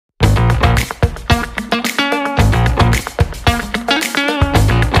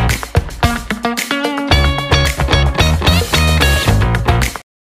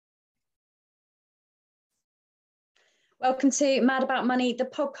Welcome to Mad About Money, the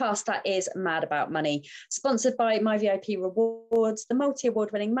podcast that is mad about money, sponsored by My VIP Rewards, the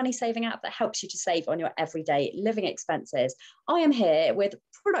multi-award-winning money-saving app that helps you to save on your everyday living expenses. I am here with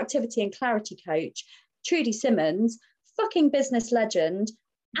productivity and clarity coach, Trudy Simmons, fucking business legend,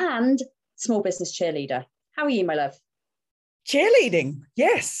 and small business cheerleader. How are you, my love? Cheerleading.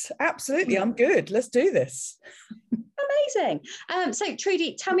 Yes, absolutely. I'm good. Let's do this. Amazing. So,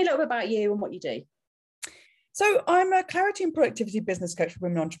 Trudy, tell me a little bit about you and what you do. So I'm a clarity and productivity business coach for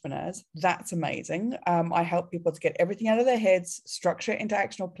women entrepreneurs. That's amazing. I help people to get everything out of their heads, structure it into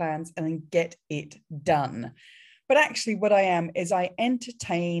actionable plans, and then get it done. But actually what I am is I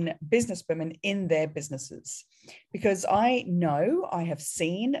entertain business women in their businesses, because I know, I have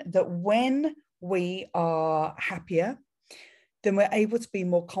seen that when we are happier, then we're able to be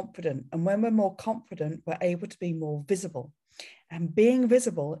more confident. And when we're more confident, we're able to be more visible. And being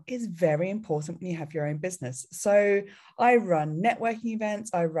visible is very important when you have your own business. So I run networking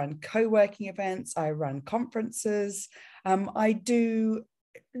events, I run co-working events, I run conferences. I do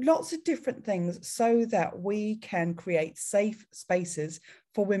lots of different things so that we can create safe spaces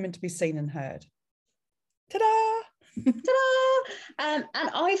for women to be seen and heard. Ta-da! Ta-da! And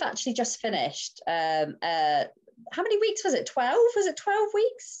I've actually just finished, how many weeks was it? 12? Was it 12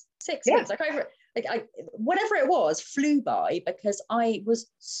 weeks? 6 weeks? Whatever it was flew by, because I was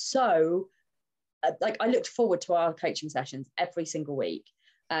so I looked forward to our coaching sessions every single week.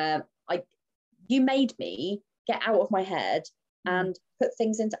 You made me get out of my head and put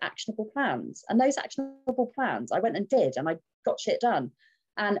things into actionable plans, and those actionable plans I went and did, and I got shit done.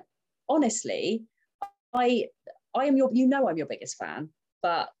 And honestly, I am I'm your biggest fan,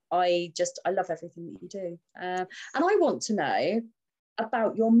 but I love everything that you do. And I want to know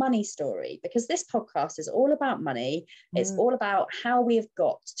about your money story, because this podcast is all about money. It's all about how we have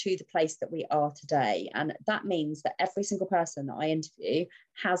got to the place that we are today, and that means that every single person that I interview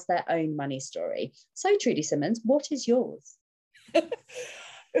has their own money story. So Trudy Simmons, what is yours? It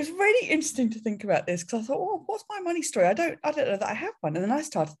was really interesting to think about this, because I thought, oh, what's my money story? I don't know that I have one. And then I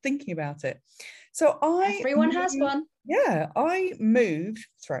started thinking about it. So everyone has one. Yeah, I moved,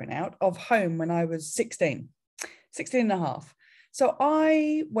 thrown out of home when I was 16 and a half. So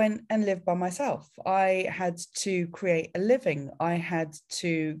I went and lived by myself. I had to create a living. I had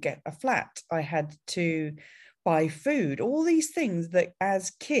to get a flat. I had to buy food, all these things that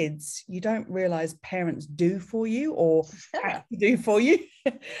as kids, you don't realize parents do for you or have to do for you.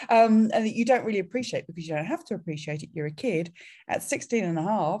 And that you don't really appreciate, because you don't have to appreciate it. You're a kid. At 16 and a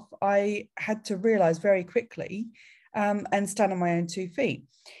half, I had to realize very quickly and stand on my own 2 feet.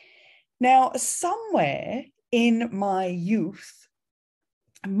 Now, somewhere in my youth,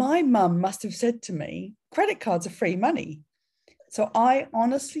 my mum must have said to me, credit cards are free money. So I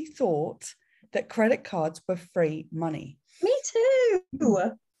honestly thought that credit cards were free money. Me too.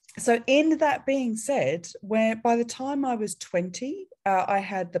 So in that being said, where by the time I was 20, I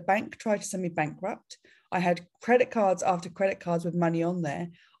had the bank try to send me bankrupt. I had credit cards after credit cards with money on there.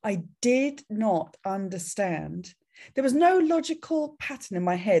 I did not understand. There was no logical pattern in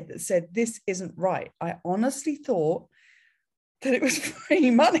my head that said, this isn't right. I honestly thought that it was free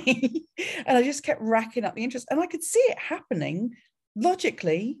money. And I just kept racking up the interest. And I could see it happening.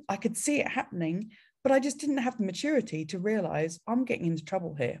 Logically, I could see it happening, but I just didn't have the maturity to realize I'm getting into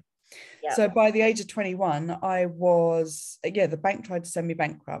trouble here. Yep. So by the age of 21, I was, the bank tried to send me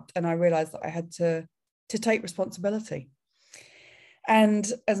bankrupt, and I realized that I had to take responsibility.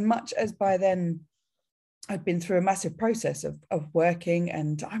 And as much as by then I'd been through a massive process of working,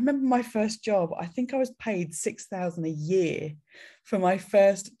 and I remember my first job, I think I was paid $6,000 a year for my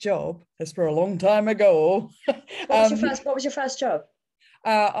first job. That's for a long time ago. What was your first job?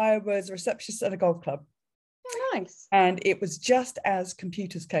 I was a receptionist at a golf club. Oh, nice. And it was just as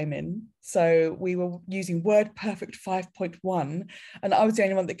computers came in. So we were using WordPerfect 5.1, and I was the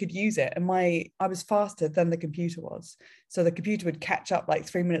only one that could use it. And I was faster than the computer was. So the computer would catch up like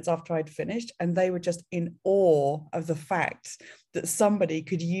 3 minutes after I'd finished. And they were just in awe of the fact that somebody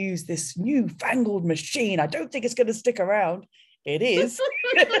could use this newfangled machine. I don't think it's going to stick around. It is.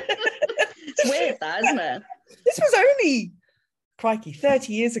 It's weird, that, isn't it? This was only, crikey,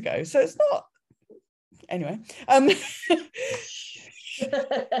 30 years ago. So it's not. Anyway,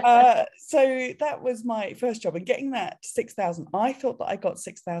 so that was my first job, and getting that 6,000, I thought that I got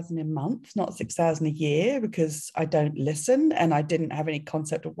 6,000 a month, not 6,000 a year, because I don't listen and I didn't have any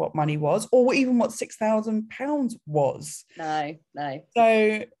concept of what money was, or even what £6,000 was. No.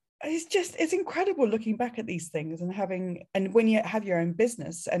 So it's incredible looking back at these things and when you have your own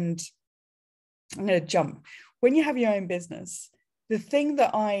business, and I'm going to jump, when you have your own business, the thing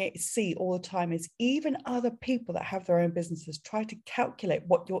that I see all the time is even other people that have their own businesses try to calculate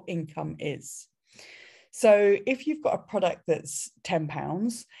what your income is. So if you've got a product that's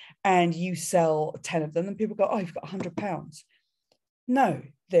 £10 and you sell 10 of them, then people go, oh, you've got £100. No,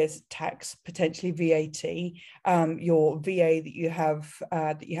 there's tax, potentially VAT, your VA that you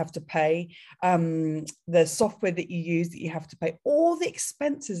have to pay, the software that you use that you have to pay, all the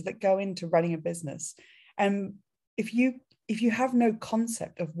expenses that go into running a business. And if you have no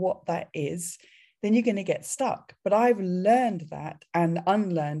concept of what that is, then you're going to get stuck. But I've learned that and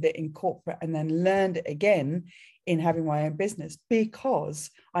unlearned it in corporate and then learned it again in having my own business,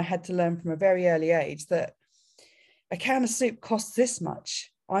 because I had to learn from a very early age that a can of soup costs this much.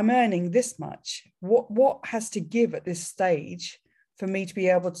 I'm earning this much. What has to give at this stage for me to be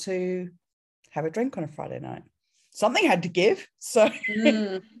able to have a drink on a Friday night? Something had to give. So,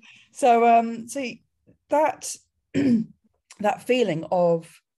 so that that feeling of,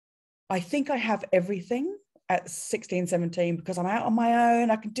 I think I have everything at 16, 17 because I'm out on my own.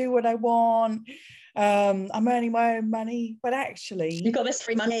 I can do what I want. I'm earning my own money, but actually, you've got this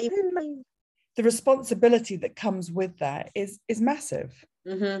free money. The responsibility that comes with that is massive.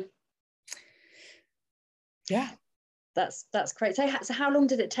 Mm-hmm. Yeah, that's great. So how long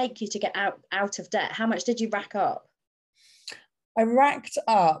did it take you to get out of debt? How much did you rack up? I racked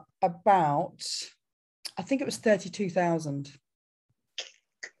up about, I think it was 32,000.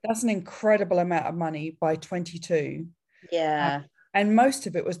 That's an incredible amount of money by 22. Yeah. And most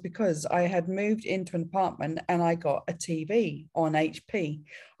of it was because I had moved into an apartment and I got a TV on HP.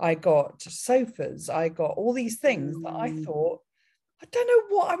 I got sofas. I got all these things that I thought, I don't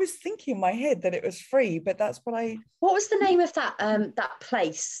know what I was thinking in my head that it was free, but that's what I... What was the name of that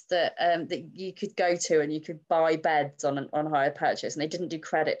place that you could go to and you could buy beds on hire purchase and they didn't do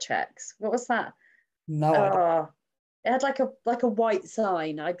credit checks? What was that? No, I don't. It had like a white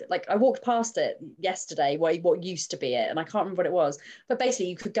sign. I walked past it yesterday, what used to be it, and I can't remember what it was. But basically,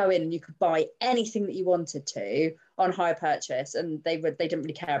 you could go in and you could buy anything that you wanted to on hire purchase, and they didn't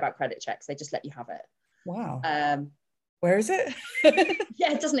really care about credit checks. They just let you have it. Wow. Where is it?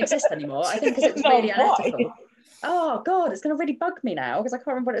 Yeah, it doesn't exist anymore. I think because it was really unethical. Oh God, it's going to really bug me now because I can't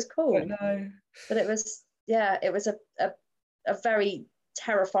remember what it's called. No. But it was a very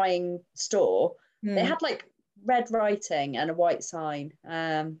terrifying store. They had like red writing and a white sign.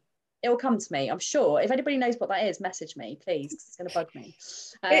 It will come to me, I'm sure. If anybody knows what that is, message me, please, because it's going to bug me.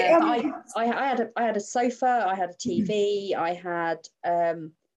 I had a sofa, I had a TV, I had a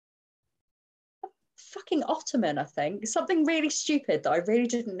fucking ottoman, I think, something really stupid that I really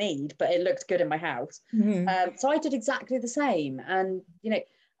didn't need, but it looked good in my house. So I did exactly the same. And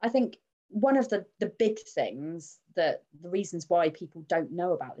I think one of the big things, that the reasons why people don't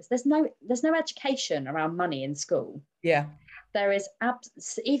know about this, there's no education around money in school. Yeah, there is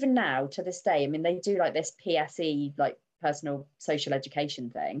even now to this day. I mean, they do like this PSE, like personal social education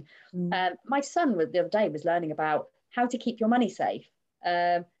thing. My son the other day was learning about how to keep your money safe.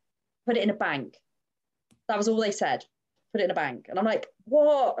 Put it in a bank. That was all they said. Put it in a bank. And I'm like,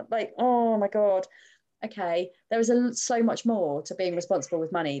 what? Like, oh my God. Okay, there is so much more to being responsible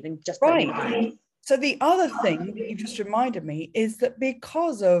with money than just putting it in a bank. So the other thing that you just reminded me is that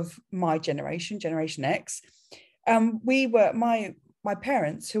because of my generation, Generation X, we were, my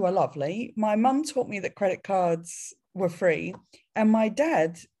parents, who are lovely, my mum taught me that credit cards were free, and my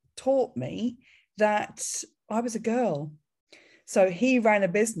dad taught me that I was a girl. So he ran a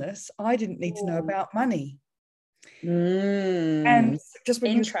business. I didn't need to know about money. And just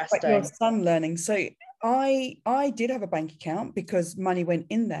when you like your son learning, so I did have a bank account because money went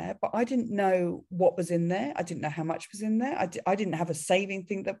in there, but I didn't know what was in there. I didn't know how much was in there. I didn't have a saving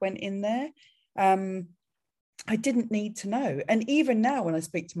thing that went in there. I didn't need to know. And even now, when I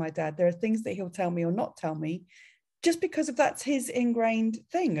speak to my dad, there are things that he'll tell me or not tell me, just because of that's his ingrained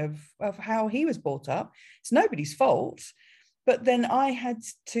thing of how he was brought up. It's nobody's fault. But then I had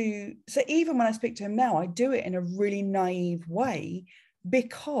to, so even when I speak to him now, I do it in a really naive way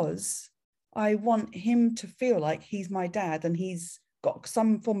because I want him to feel like he's my dad and he's got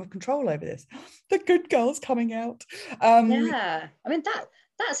some form of control over this. The good girl's coming out. Yeah, I mean,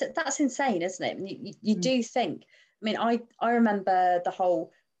 that's insane, isn't it? You do think, I mean, I remember the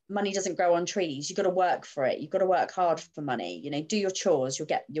whole money doesn't grow on trees. You've got to work for it. You've got to work hard for money. Do your chores, you'll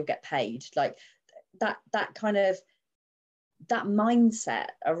get paid. Like that kind of, that mindset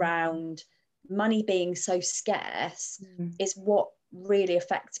around money being so scarce is what really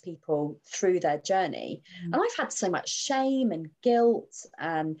affects people through their journey. And I've had so much shame and guilt,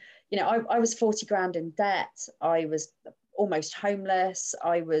 and I was 40 grand in debt. I was almost homeless.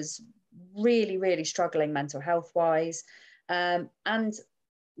 I was really, really struggling mental health wise. And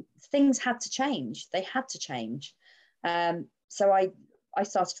things had to change. They had to change. So I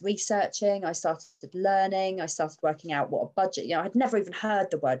started researching, I started learning, I started working out what a budget, you know, I'd never even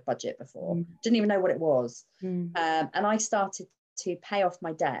heard the word budget before, didn't even know what it was. And I started to pay off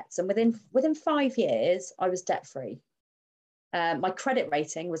my debts. And within 5 years, I was debt free. My credit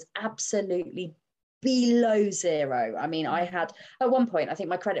rating was absolutely below zero. I mean, I had, at one point, I think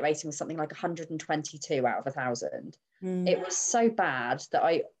my credit rating was something like 122 out of 1,000. It was so bad that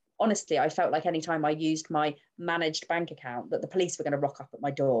honestly, I felt like anytime I used my managed bank account that the police were going to rock up at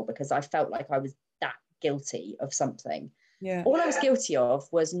my door, because I felt like I was that guilty of something. Yeah. All I was guilty of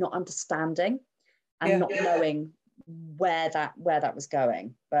was not understanding and not knowing where that was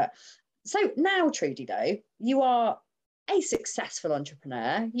going. But so now, Trudy, though, you are a successful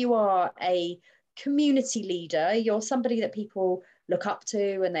entrepreneur. You are a community leader. You're somebody that people look up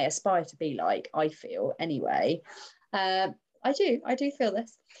to and they aspire to be like, I feel anyway. I do feel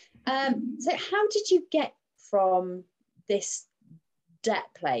this. So how did you get from this debt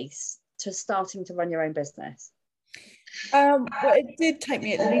place to starting to run your own business? Well, it did take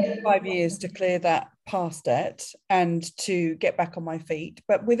me at least 5 years to clear that past debt and to get back on my feet.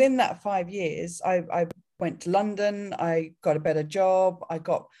 But within that 5 years, I went to London, I got a better job, I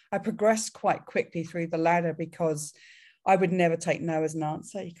progressed quite quickly through the ladder, because I would never take no as an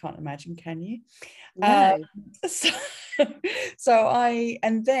answer. You can't imagine, can you? No.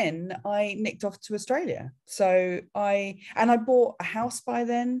 Then I nicked off to Australia. So I bought a house by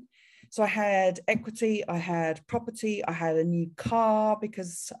then. So I had equity, I had property, I had a new car,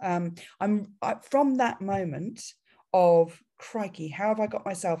 because from that moment of, crikey, how have I got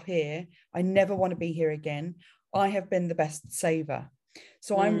myself here? I never want to be here again. I have been the best saver.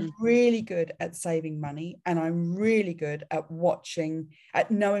 So I'm really good at saving money, and I'm really good at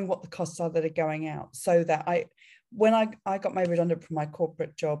knowing what the costs are that are going out, so that when I got made redundant from my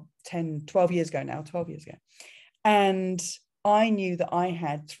corporate job 12 years ago, and I knew that I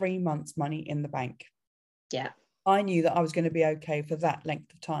had 3 months money in the bank. Yeah. I knew that I was going to be okay for that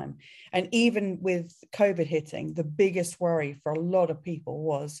length of time. And even with COVID hitting, the biggest worry for a lot of people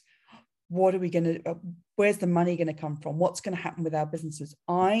was, where's the money going to come from? What's going to happen with our businesses?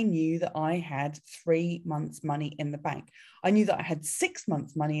 I knew that I had 3 months money in the bank. I knew that I had 6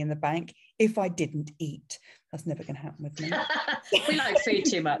 months money in the bank if I didn't eat. That's never going to happen with me. We like food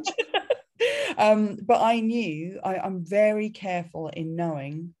too much. But I knew, I'm very careful in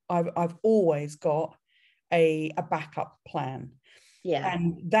knowing I've always got a backup plan. Yeah.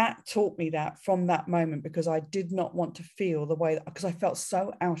 And that taught me that from that moment, because I did not want to feel the way because I felt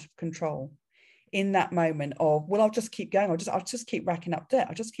so out of control in that moment of, well, I'll just keep going. I'll just keep racking up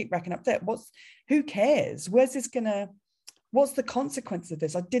debt. Who cares? What's the consequence of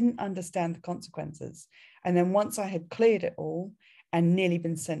this? I didn't understand the consequences. And then once I had cleared it all and nearly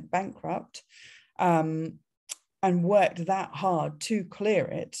been sent bankrupt, and worked that hard to clear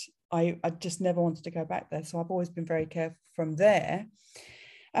it, I just never wanted to go back there. So I've always been very careful from there.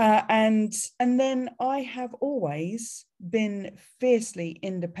 And then I have always been fiercely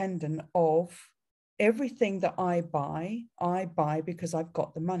independent of everything that I buy because I've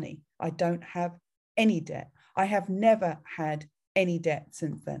got the money. I don't have any debt. I have never had any debt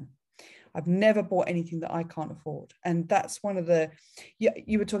since then. I've never bought anything that I can't afford. And that's one of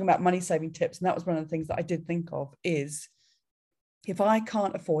you were talking about money saving tips. And that was one of the things that I did think of is, if I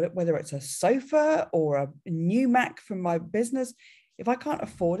can't afford it, whether it's a sofa or a new Mac from my business, if I can't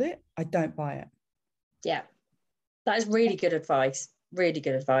afford it, I don't buy it. Yeah, that is really good advice. Really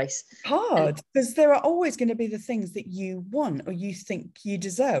good advice. Hard, because there are always going to be the things that you want or you think you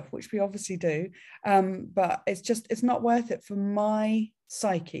deserve, which we obviously do. But it's not worth it for my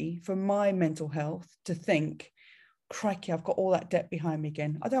psyche, for my mental health, to think, crikey, I've got all that debt behind me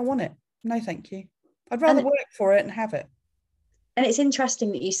again. I don't want it. No, thank you. I'd rather work for it and have it. And it's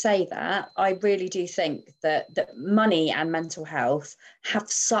interesting that you say that. I really do think that money and mental health have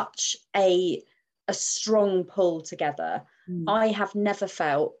such a strong pull together. I have never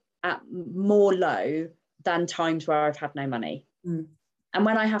felt at more low than times where I've had no money. And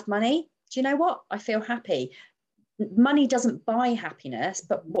when I have money, do you know what? I feel happy. Money doesn't buy happiness,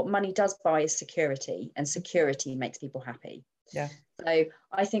 but what money does buy is security, and security makes people happy. Yeah. So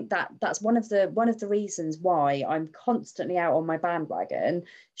I think that's one of the reasons why I'm constantly out on my bandwagon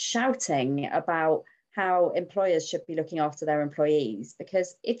shouting about how employers should be looking after their employees.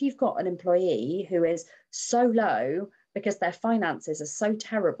 Because if you've got an employee who is so low because their finances are so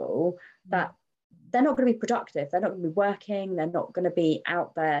terrible that they're not going to be productive, they're not going to be working, they're not going to be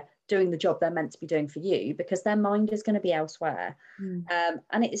out there doing the job they're meant to be doing for you, because their mind is going to be elsewhere.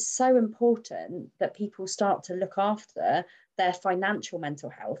 And it is so important that people start to look after their financial mental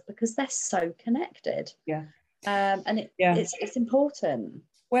health, because they're so connected. Yeah. And it's important.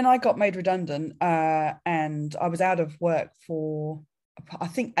 When I got made redundant, and I was out of work for, I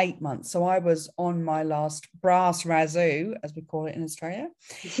think, 8 months. So I was on my last brass razoo, as we call it in Australia.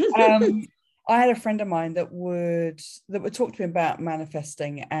 I had a friend of mine that would talk to me about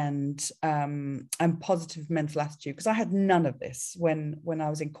manifesting and positive mental attitude, because I had none of this when I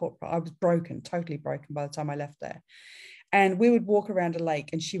was in corporate. I was broken, totally broken by the time I left there. And we would walk around a lake,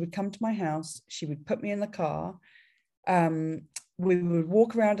 and she would come to my house. She would put me in the car. We would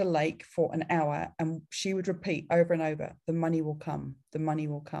walk around a lake for an hour, and she would repeat over and over, the money will come, the money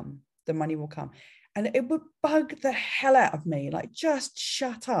will come, the money will come. And it would bug the hell out of me, like, just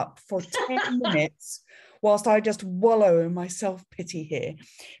shut up for 10 minutes whilst I just wallow in my self-pity here.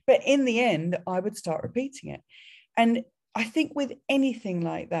 But in the end, I would start repeating it. And I think with anything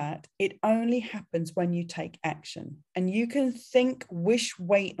like that, it only happens when you take action. And you can think, wish,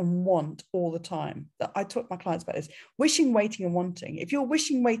 wait, and want all the time. I talk to my clients about this: wishing, waiting, and wanting. If you're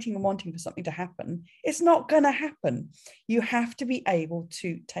wishing, waiting, and wanting for something to happen, it's not going to happen. You have to be able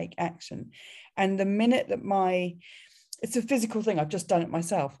to take action. And the minute that it's a physical thing. I've just done it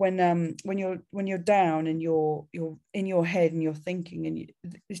myself. When you're down and you're in your head and you're thinking, and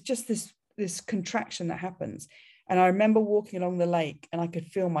it's just this contraction that happens. And I remember walking along the lake, and I could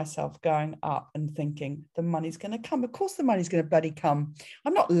feel myself going up and thinking, the money's going to come. Of course the money's going to bloody come.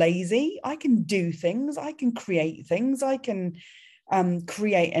 I'm not lazy. I can do things. I can create things. I can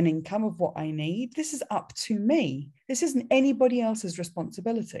create an income of what I need. This is up to me. This isn't anybody else's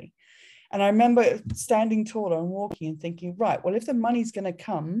responsibility. And I remember standing taller and walking and thinking, right, well, if the money's going to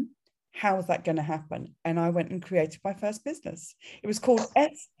come, how is that going to happen? And I went and created my first business. It was called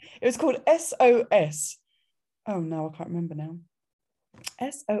SOS. Oh no, I can't remember now.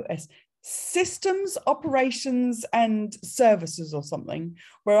 SOS, Systems, Operations and Services or something.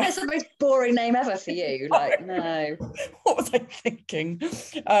 That's the most boring name ever for you. Like, no. What was I thinking?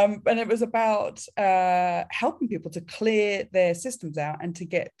 And it was about helping people to clear their systems out and to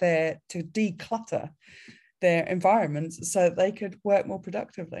declutter their environments so that they could work more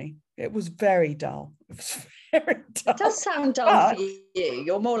productively. It was very dull. It was very dull. It does sound dull for you.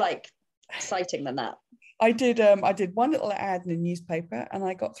 You're more like exciting than that. I did one little ad in a newspaper, and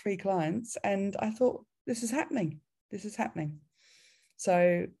I got 3 clients, and I thought, this is happening.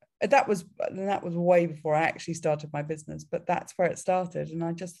 So that was way before I actually started my business, but that's where it started. And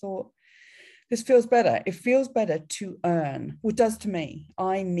I just thought, this feels better. It feels better to earn. Well, it does to me.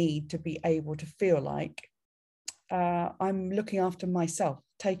 I need to be able to feel like I'm looking after myself,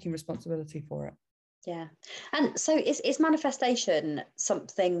 taking responsibility for it. Yeah. And so is manifestation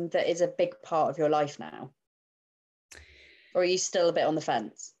something that is a big part of your life now? Or are you still a bit on the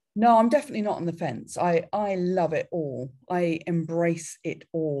fence? No, I'm definitely not on the fence. I love it all. I embrace it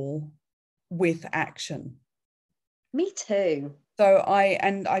all with action. Me too. So I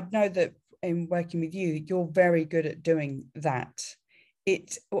know that in working with you, you're very good at doing that.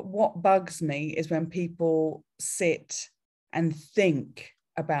 What bugs me is when people sit and think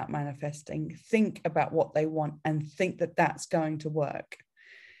about manifesting, think about what they want, and think that that's going to work.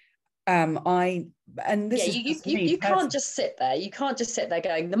 You can't just sit there. You can't just sit there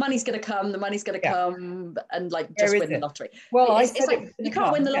going, the money's going to come, come, and like just win the lottery. Well, it's like you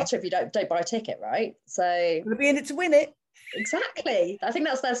can't win the lottery if you don't buy a ticket, right? So we'll be in it to win it. Exactly. I think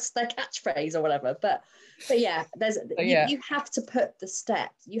that's their catchphrase or whatever. But yeah, you have to put the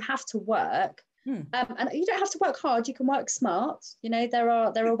steps. You have to work. And you don't have to work hard. You can work smart. You know, there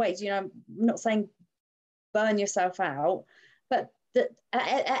are ways. You know, I'm not saying burn yourself out, but that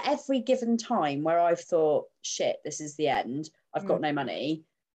at every given time where I've thought, shit, this is the end, I've got no money,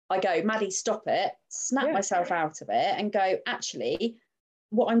 I go, Maddy, stop it, snap myself out of it, and go, actually,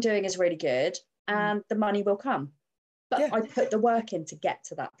 what I'm doing is really good, and the money will come. But I put the work in to get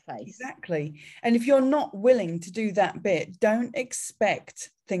to that place. Exactly. And if you're not willing to do that bit, don't expect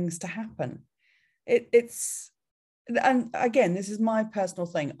things to happen. And again, this is my personal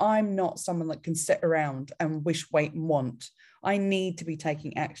thing. I'm not someone that can sit around and wish, wait, and want. I need to be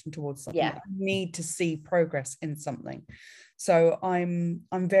taking action towards something. I need to see progress in something. So I'm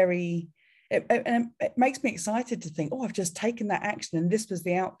very, it makes me excited to think, oh, I've just taken that action and this was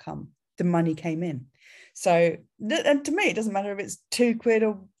the outcome. The money came in. So, and to me, it doesn't matter if it's £2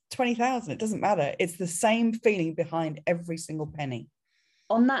 or 20,000. It doesn't matter. It's the same feeling behind every single penny.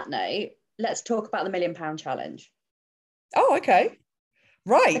 On that note, let's talk about the £1 Million Challenge. Oh, okay.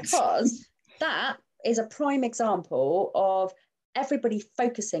 Right. Because that is a prime example of everybody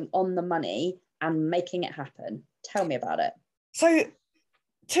focusing on the money and making it happen. Tell me about it. So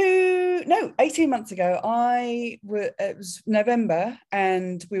 18 months ago, it was November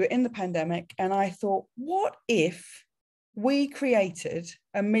and we were in the pandemic, and I thought, what if we created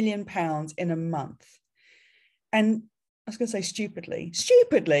 £1 million in a month? And I was going to say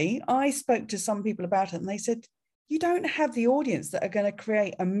stupidly, I spoke to some people about it, and they said, you don't have the audience that are going to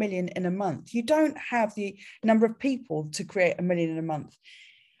create £1 million in a month. You don't have the number of people to create £1 million in a month.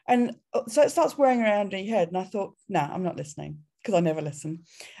 And so it starts whirring around in your head. And I thought, no, I'm not listening, because I never listen.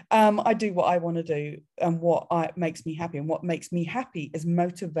 I do what I want to do and makes me happy. And what makes me happy is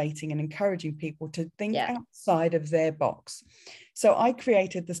motivating and encouraging people to think outside of their box. So I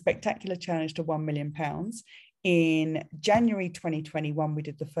created the Spectacular Challenge to £1 million. In January 2021, we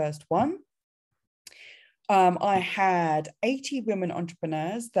did the first one. I had 80 women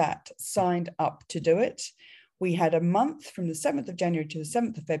entrepreneurs that signed up to do it. We had a month from the 7th of January to the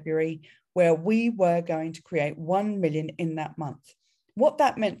 7th of February where we were going to create 1 million in that month. What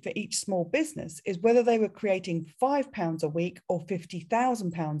that meant for each small business is whether they were creating £5 a week or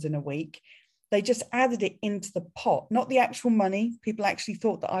 £50,000 in a week, they just added it into the pot, not the actual money. People actually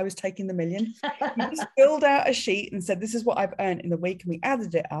thought that I was taking the million. We just filled out a sheet and said, this is what I've earned in the week. And we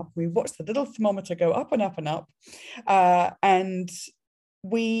added it up. We watched the little thermometer go up and up and up. And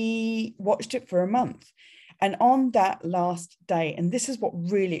we watched it for a month. And on that last day, and this is what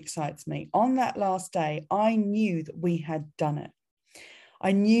really excites me, on that last day, I knew that we had done it.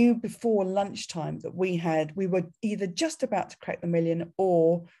 I knew before lunchtime that we were either just about to crack the million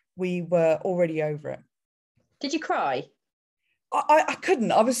or we were already over it. Did you cry? I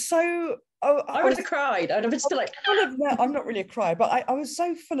couldn't. I was so... I would have cried. I'd have just been like... I'm not really a cry, but I was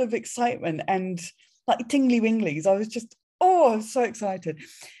so full of excitement and like tingly winglies. I was just, I was so excited.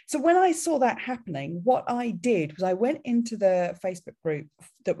 So when I saw that happening, what I did was I went into the Facebook group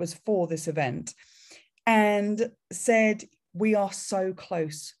that was for this event and said, we are so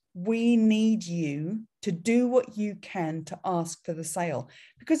close. We need you to do what you can to ask for the sale,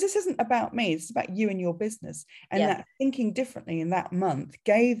 because this isn't about me. It's about you and your business. And that thinking differently in that month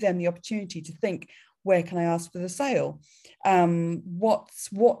gave them the opportunity to think, where can I ask for the sale? What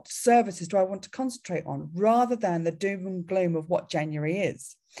services do I want to concentrate on, rather than the doom and gloom of what January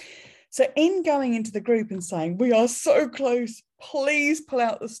is? So in going into the group and saying, we are so close, please pull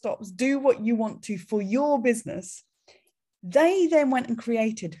out the stops, do what you want to for your business, they then went and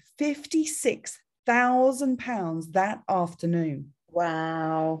created £56,000 that afternoon.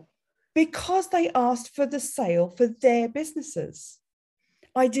 Wow. Because they asked for the sale for their businesses.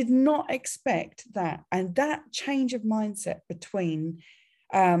 I did not expect that. And that change of mindset between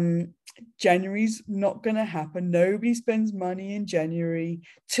January's not going to happen, nobody spends money in January,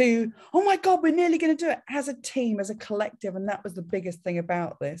 to, oh my God, we're nearly going to do it as a team, as a collective. And that was the biggest thing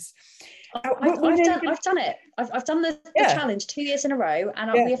about this. I've done it. I've done the challenge 2 years in a row,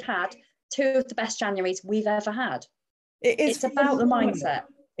 and we have had 2 of the best Januaries we've ever had. It's about the mindset.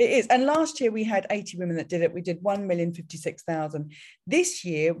 It is. And last year we had 80 women that did it. We did 1,056,000. This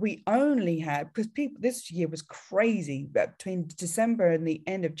year we only had, because this year was crazy, between December and the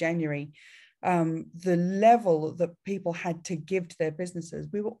end of January, the level that people had to give to their businesses,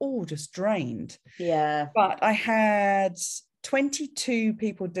 we were all just drained. Yeah. But I had 22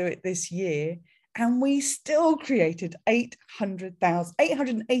 people do it this year, and we still created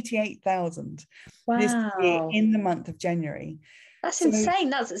 888,000 this year in the month of January. That's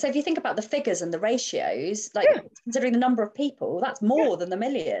insane. So if you think about the figures and the ratios, considering the number of people, that's more than the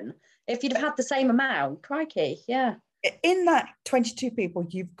million. If you'd have had the same amount, crikey, yeah. In that 22 people,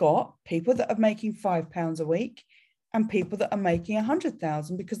 you've got people that are making £5 a week and people that are making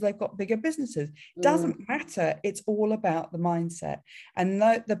 100,000 because they've got bigger businesses. Doesn't matter. It's all about the mindset. And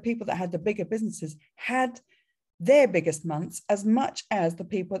the people that had the bigger businesses had their biggest months as much as the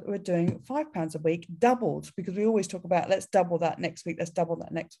people that were doing £5 a week doubled, because we always talk about, let's double that next week, let's double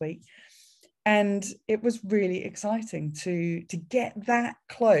that next week. And it was really exciting to get that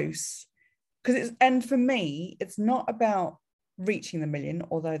close, and for me, it's not about reaching the million,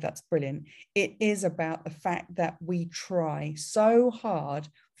 although that's brilliant. It is about the fact that we try so hard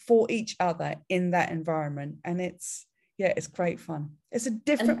for each other in that environment. And it's great fun. It's a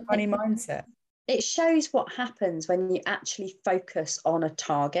different money mindset. It shows what happens when you actually focus on a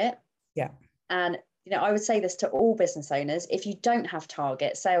target. Yeah. And, I would say this to all business owners: if you don't have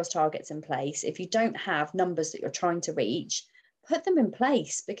sales targets in place, if you don't have numbers that you're trying to reach, put them in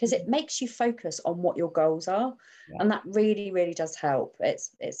place, because it makes you focus on what your goals are. Yeah. And that really, really does help. It's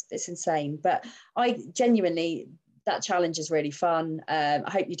insane. But I genuinely, that challenge is really fun. I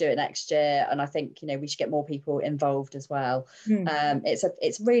hope you do it next year, and I think we should get more people involved as well.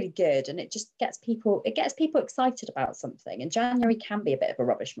 It's really good, and it just gets people excited about something. And January can be a bit of a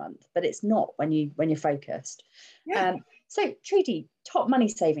rubbish month, but it's not when you're focused. So Trudy, top money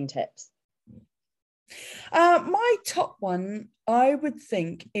saving tips. My top one, I would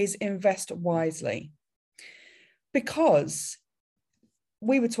think, is invest wisely, because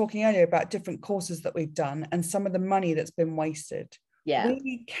we were talking earlier about different courses that we've done and some of the money that's been wasted.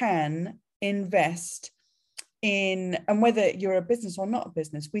 We can invest in, and whether you're a business or not a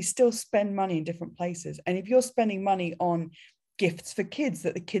business, we still spend money in different places. And if you're spending money on gifts for kids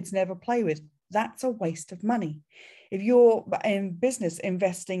that the kids never play with, that's a waste of money. If you're in business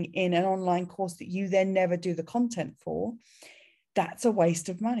investing in an online course that you then never do the content for, that's a waste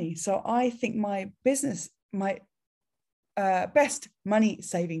of money. So I think my best money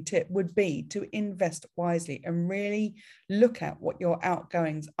saving tip would be to invest wisely and really look at what your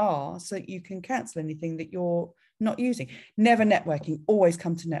outgoings are so that you can cancel anything that you're not using. Never networking, always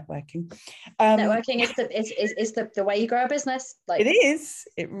come to networking. Networking is the way you grow a business.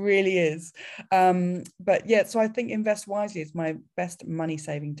 It really is. But yeah, so I think invest wisely is my best money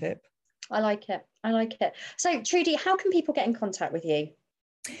saving tip. I like it. So Trudy, how can people get in contact with you?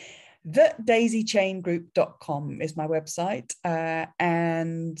 TheDaisyChainGroup.com is my website,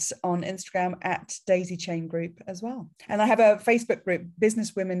 and on Instagram at Daisy Chain Group as well. And I have a Facebook group,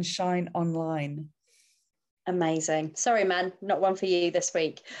 Business Women Shine Online. Amazing. Sorry, man, not one for you this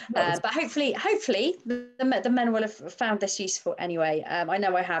week. But hopefully the men will have found this useful anyway. I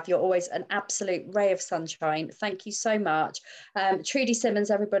know I have. You're always an absolute ray of sunshine. Thank you so much. Trudy Simmons,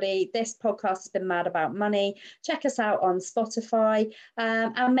 everybody. This podcast has been Mad About Money. Check us out on Spotify,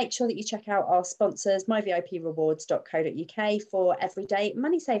 and make sure that you check out our sponsors, myviprewards.co.uk, for everyday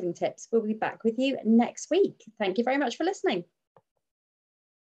money saving tips. We'll be back with you next week. Thank you very much for listening.